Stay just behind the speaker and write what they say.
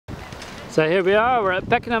So here we are, we're at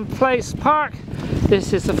Beckenham Place Park.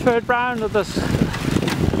 This is the third round of the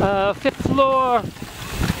 5th floor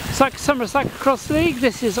Summer Cyclocross League.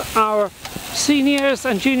 This is our seniors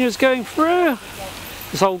and juniors going through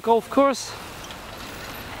this old golf course.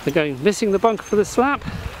 They're missing the bunker for this lap.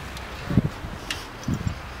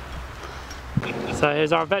 So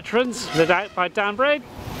here's our veterans, led out by Dan Braid.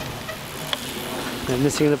 They're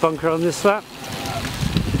missing the bunker on this lap.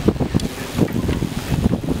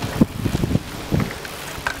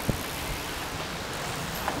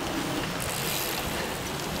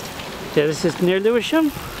 Yeah, this is near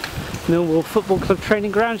Lewisham. Millwall Football Club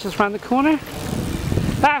training ground just around the corner.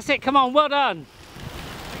 That's it, come on, well done.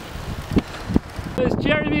 There's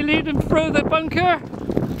Jeremy leading through the bunker.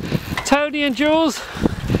 Tony and Jules.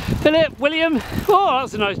 Philip, William. Oh,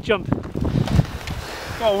 that's a nice jump.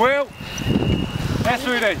 Go on, Will. That's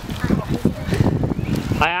Rudy.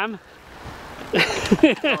 I am.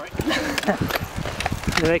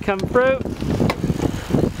 Here they come through.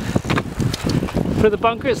 For the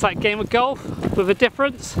bunker, it's like a game of golf with a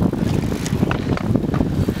difference.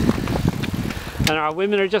 And our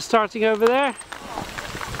women are just starting over there.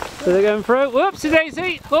 So they're going through. Whoopsie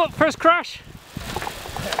daisy! Oh, first crash.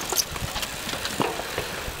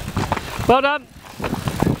 Well done.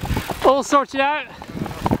 All sorted out.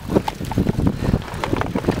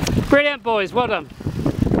 Brilliant, boys. Well done.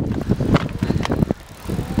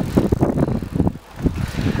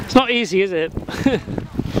 It's not easy, is it?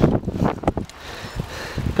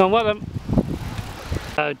 Go on, well done.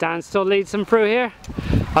 Dan still leads them through here.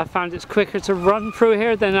 I found it's quicker to run through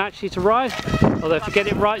here than actually to ride. Although if you get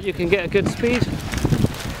it right, you can get a good speed.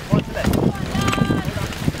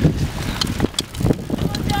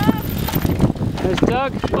 There's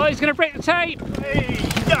Doug. Oh, he's going to break the tape. Hey,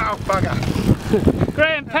 oh, bugger.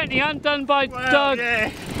 Graham Penny undone by Doug. Yeah.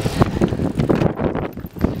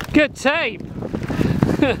 Good tape.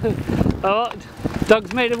 Oh,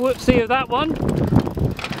 Doug's made a whoopsie of that one.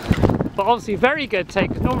 But obviously very good tape,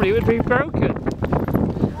 because normally it would be broken.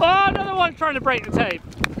 Oh, another one trying to break the tape.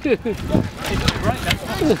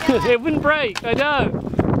 It wouldn't break, I know.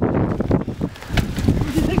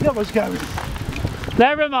 Where do you think that was going?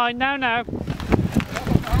 Never mind, now.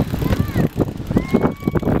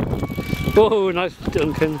 Oh, nice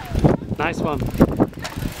Duncan. Nice one.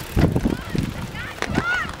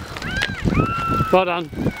 Well done.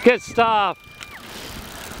 Good stuff.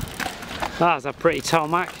 That's a pretty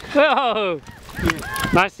tarmac. Whoa!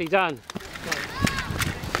 Nicely done.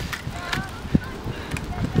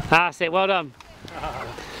 That's it, well done.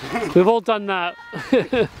 We've all done that.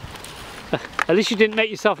 At least you didn't make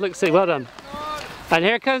yourself look sick, well done. And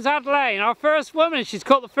here comes Adelaine, our first woman. She's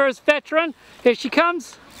got the first veteran. Here she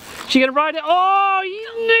comes. She's going to ride it. Oh,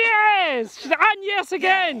 yes! And yes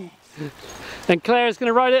again! And Claire's going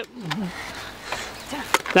to ride it.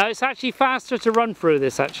 Now it's actually faster to run through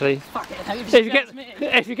this actually.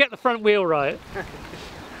 If you get the front wheel right.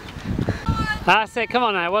 That's it, come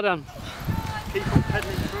on now, well done. Keep on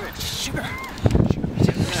pedaling through it. Sugar.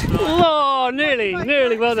 Oh, nearly,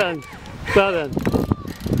 well done. Well done.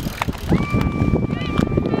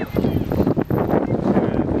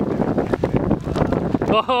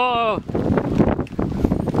 Oh,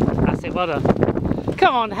 that's it, well done.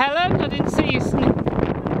 Come on, Helen, I didn't see you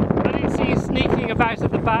sneaking about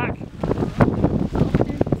at the back.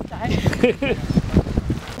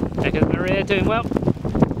 There goes Maria, doing well.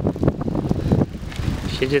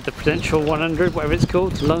 She did the Prudential 100, whatever it's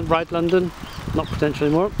called, to ride London. Not Prudential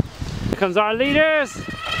anymore. Here comes our leaders,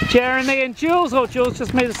 Jeremy and Jules. Oh, Jules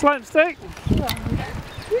just made a slight mistake.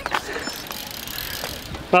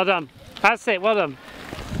 Well done. That's it, well done.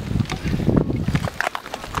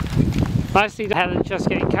 Nicely done. Helen just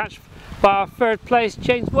getting catch by our third place,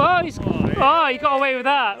 James. Whoa, oh, he got away with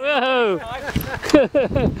that. Whoa.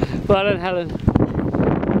 Well done, Helen.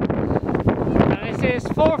 And this is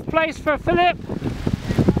 4th place for Philip.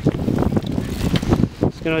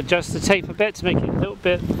 Just going to adjust the tape a bit to make it a little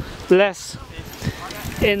bit less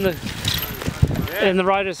in the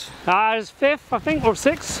riders. It's 5th, I think, or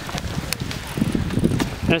 6th.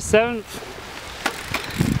 And 7th.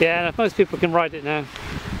 Yeah, most people can ride it now.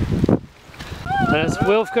 There's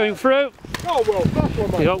Wilf going through. Oh, Will.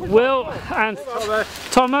 You got Will and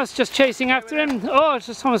Thomas just chasing after him. Oh, it's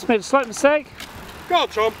just Thomas made a slight mistake. Go on,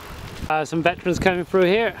 Tom. Some veterans coming through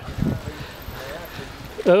here.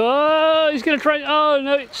 Oh, he's going to try. Oh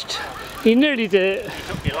no, he nearly did it.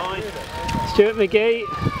 Took your line. Stuart McGee.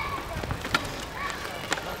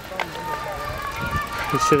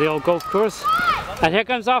 This is the old golf course. And here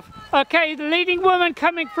comes off. Okay, the leading woman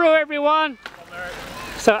coming through, everyone.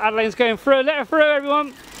 So Adelaine's going through. Let her through,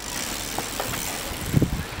 everyone.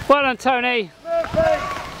 Well done, Tony. Go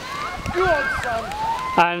on, son.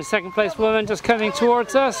 And the second place woman just coming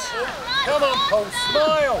towards us. Come on, Paul,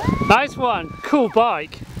 smile. Nice one. Cool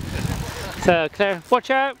bike. So, Claire, watch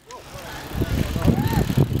out.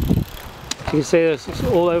 You can see this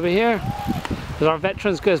all over here. There's our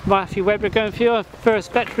veterans, there's Matthew Webber going for you, our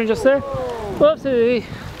first veteran just there. Whoopsie.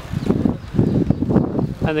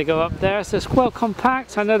 And they go up there, so it's well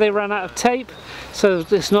compact. I know they ran out of tape, so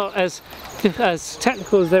it's not as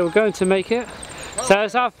technical as they were going to make it. So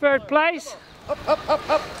it's our third place. Up.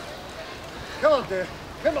 Come on, dear.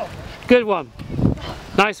 Come on. Good one.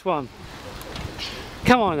 Nice one.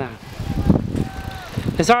 Come on now.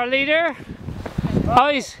 It's our leader. Oh,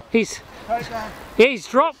 he's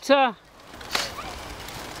dropped. So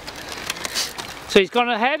he's gone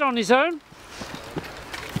ahead on his own.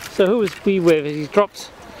 So who was we with? He's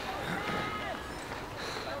dropped.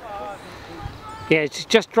 Yeah, he's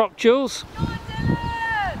just dropped Jules.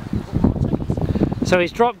 So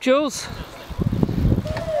he's dropped Jules.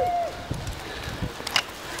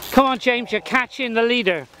 Come on, James, you're catching the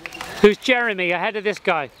leader, who's Jeremy, ahead of this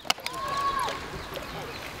guy.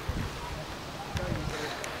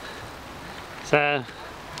 So,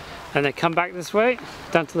 and they come back this way,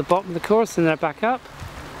 down to the bottom of the course, and they're back up.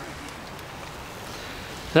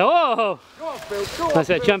 So, oh! Nice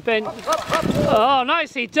bit of jump in. Oh,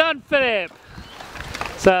 nicely done, Philip!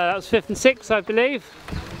 So that was 5th and 6th, I believe.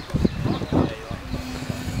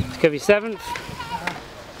 It's going to be 7th.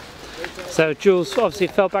 So Jules obviously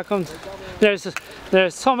fell back on. There's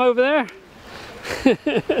Tom over there.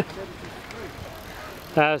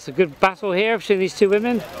 It's a good battle here between these two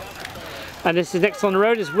women. And this is next on the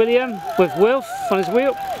road is William with Wilf on his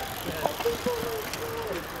wheel.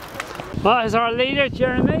 Well, there's our leader,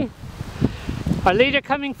 Jeremy. Our leader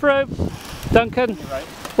coming through, Duncan.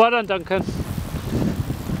 Well done, Duncan.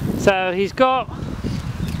 So he's got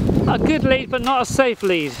a good lead, but not a safe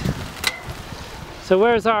lead. So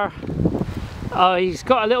where's our... Oh, he's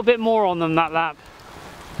got a little bit more on them that lap.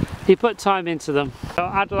 He put time into them. So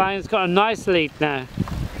Adeline's got a nice lead now.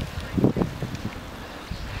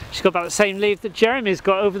 She's got about the same lead that Jeremy's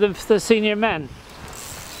got over the senior men.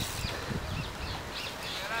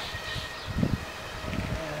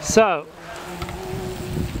 So,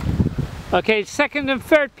 okay, 2nd and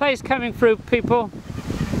 3rd place coming through, people.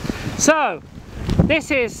 So,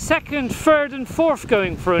 this is 2nd, 3rd and 4th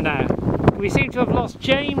going through now. We seem to have lost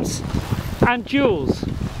James and Jules. So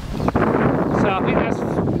I think that's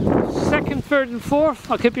 2nd, 3rd and 4th,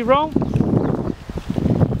 I could be wrong.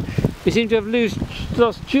 We seem to have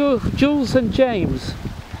lost Jules and James.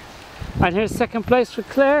 And here's 2nd place for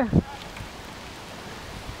Claire.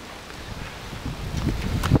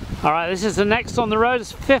 Alright, this is the next on the road,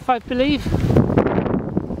 it's 5th I believe.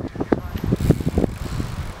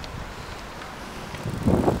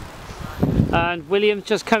 And William's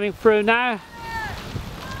just coming through now.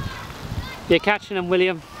 You're catching him,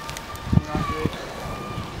 William.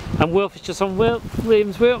 And Wilf is just on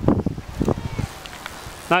William's wheel.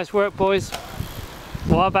 Nice work, boys.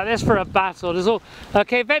 Well, how about this for a battle? There's all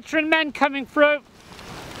okay, veteran men coming through.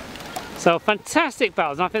 So fantastic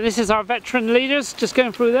battles. And I think this is our veteran leaders just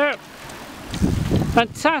going through there.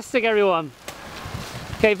 Fantastic, everyone.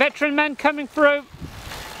 Okay, veteran men coming through.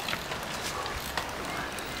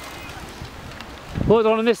 Oh, I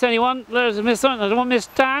don't want to miss anyone. There's a miss. I don't want to miss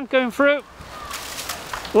Dan going through.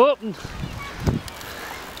 Whoop.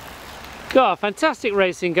 God, fantastic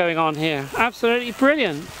racing going on here. Absolutely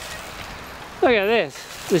brilliant. Look at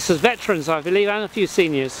this. This is veterans, I believe, and a few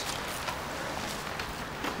seniors.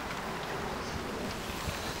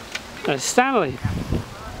 There's Stanley.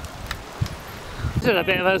 There's a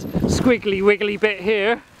bit of a squiggly wiggly bit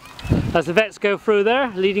here as the vets go through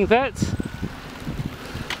there, leading vets.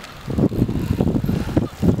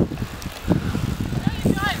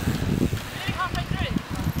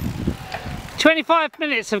 25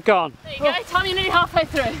 minutes have gone. There you go, Tom, you're nearly halfway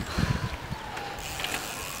through.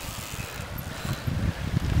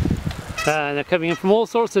 And they're coming in from all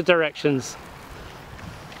sorts of directions.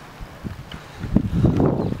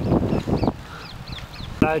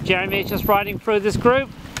 Jeremy is just riding through this group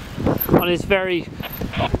on his very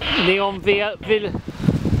neon velo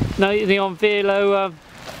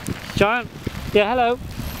giant. Yeah, hello.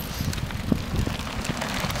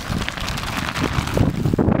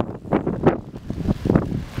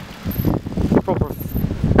 Proper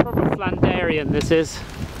Flanderian this is.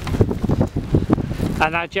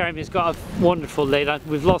 And now Jeremy's got a wonderful lead.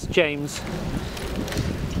 We've lost James.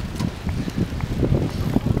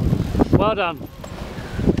 Well done.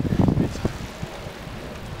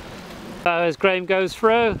 So as Graham goes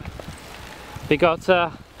through, we got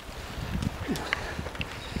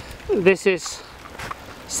This is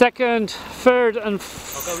second, third and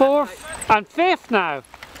fourth and fifth now.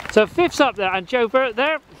 So fifth's up there and Joe Burt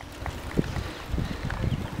there.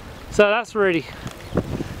 So that's really...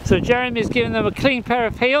 So Jeremy's giving them a clean pair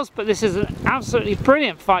of heels, but this is an absolutely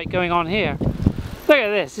brilliant fight going on here. Look at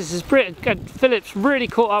this, this is brilliant. And Philip's really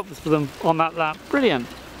caught up with them on that lap. Brilliant.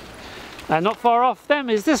 And not far off them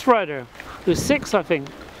is this rider, who's 6th, I think.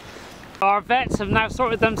 Our vets have now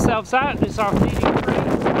sorted themselves out. This is our leading three.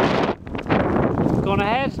 Gone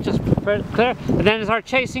ahead, just clear. And then there's our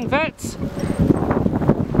chasing vets.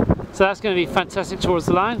 So that's going to be fantastic towards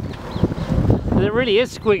the line. And it really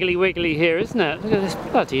is squiggly wiggly here, isn't it? Look at this,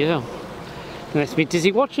 bloody hell. It makes me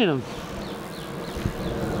dizzy watching them.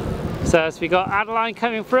 So as we got Adeline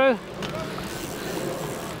coming through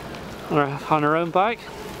on her own bike.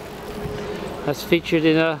 That's featured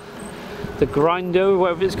in the Grindo,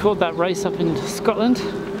 whatever it's called, that race up in Scotland.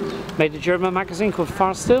 Made a German magazine called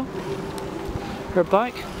Farstill. Her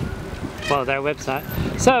bike. Well, their website.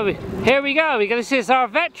 So here we go. This is our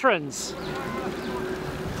veterans.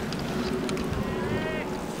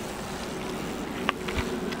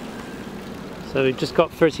 So we've just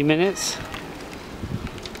got 30 minutes.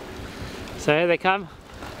 So here they come.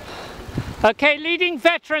 Okay, leading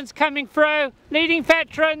veterans coming through. Leading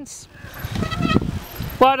veterans.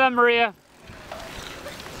 Well done, Maria.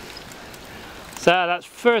 So that's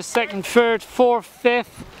first, second, third, fourth,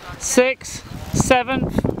 fifth, sixth,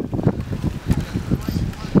 seventh.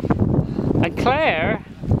 And Claire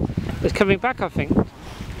is coming back, I think.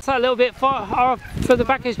 So a little bit further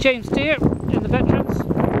back is James Deere in the veterans.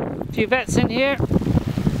 A few vets in here.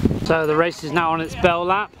 So the race is now on its bell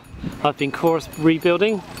lap. I've been course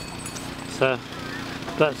rebuilding. So,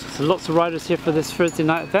 but lots of riders here for this Thursday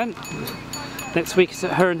night event. Next week is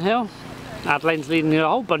at Herne Hill. Adelaine's leading a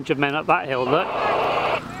whole bunch of men up that hill, look.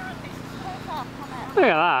 Look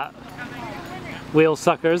at that. Wheel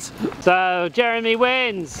suckers. So Jeremy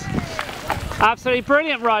wins. Absolutely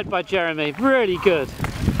brilliant ride by Jeremy. Really good.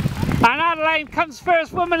 And Adelaine comes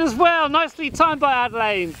first woman as well. Nicely timed by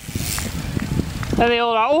Adelaine. And they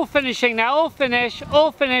all are all finishing now. All finish.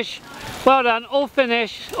 All finish. Well done. All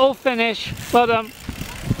finish. All finish. Well done.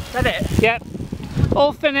 Is that it? Yep.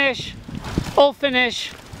 All finish. All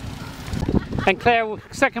finish. And Claire,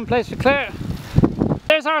 second place for Claire.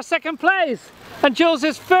 There's our second place. And Jules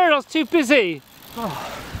is third. I was too busy.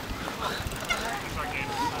 Oh.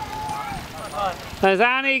 There's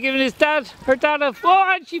Annie giving her dad a...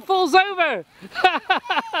 Oh, and she falls over.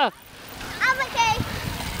 I'm okay.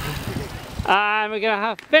 And we're going to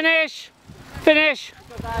have finish. Finish.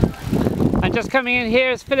 And just coming in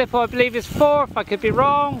here is Philip, who I believe is fourth. I could be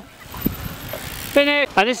wrong. Finish.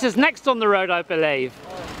 And this is next on the road, I believe.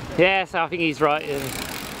 Yes, I think he's right.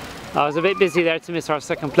 I was a bit busy there to miss our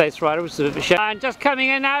second place rider, which is a bit of a shame. And just coming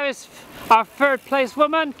in now is our third place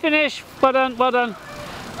woman. Finish. Well done, well done.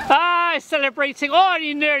 Ah, celebrating. Oh,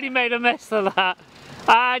 you nearly made a mess of that.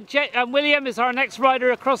 And William is our next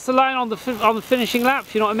rider across the line on the finishing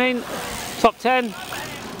lap, you know what I mean? Top 10,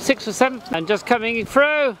 6th or 7th. And just coming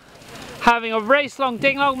through, having a race long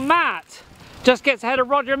ding long, Matt just gets ahead of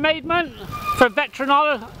Roger Maidman for veteran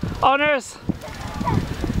honours.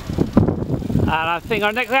 And I think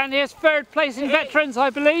our next round here is third place in veterans, I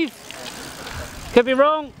believe. Could be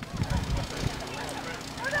wrong.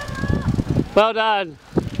 Well done.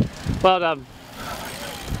 Well done.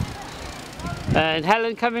 And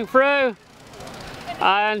Helen coming through.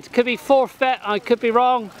 And could be fourth vet, I could be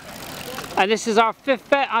wrong. And this is our fifth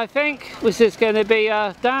vet, I think, which is going to be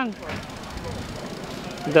Dan.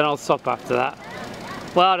 And then I'll stop after that.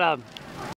 Well done.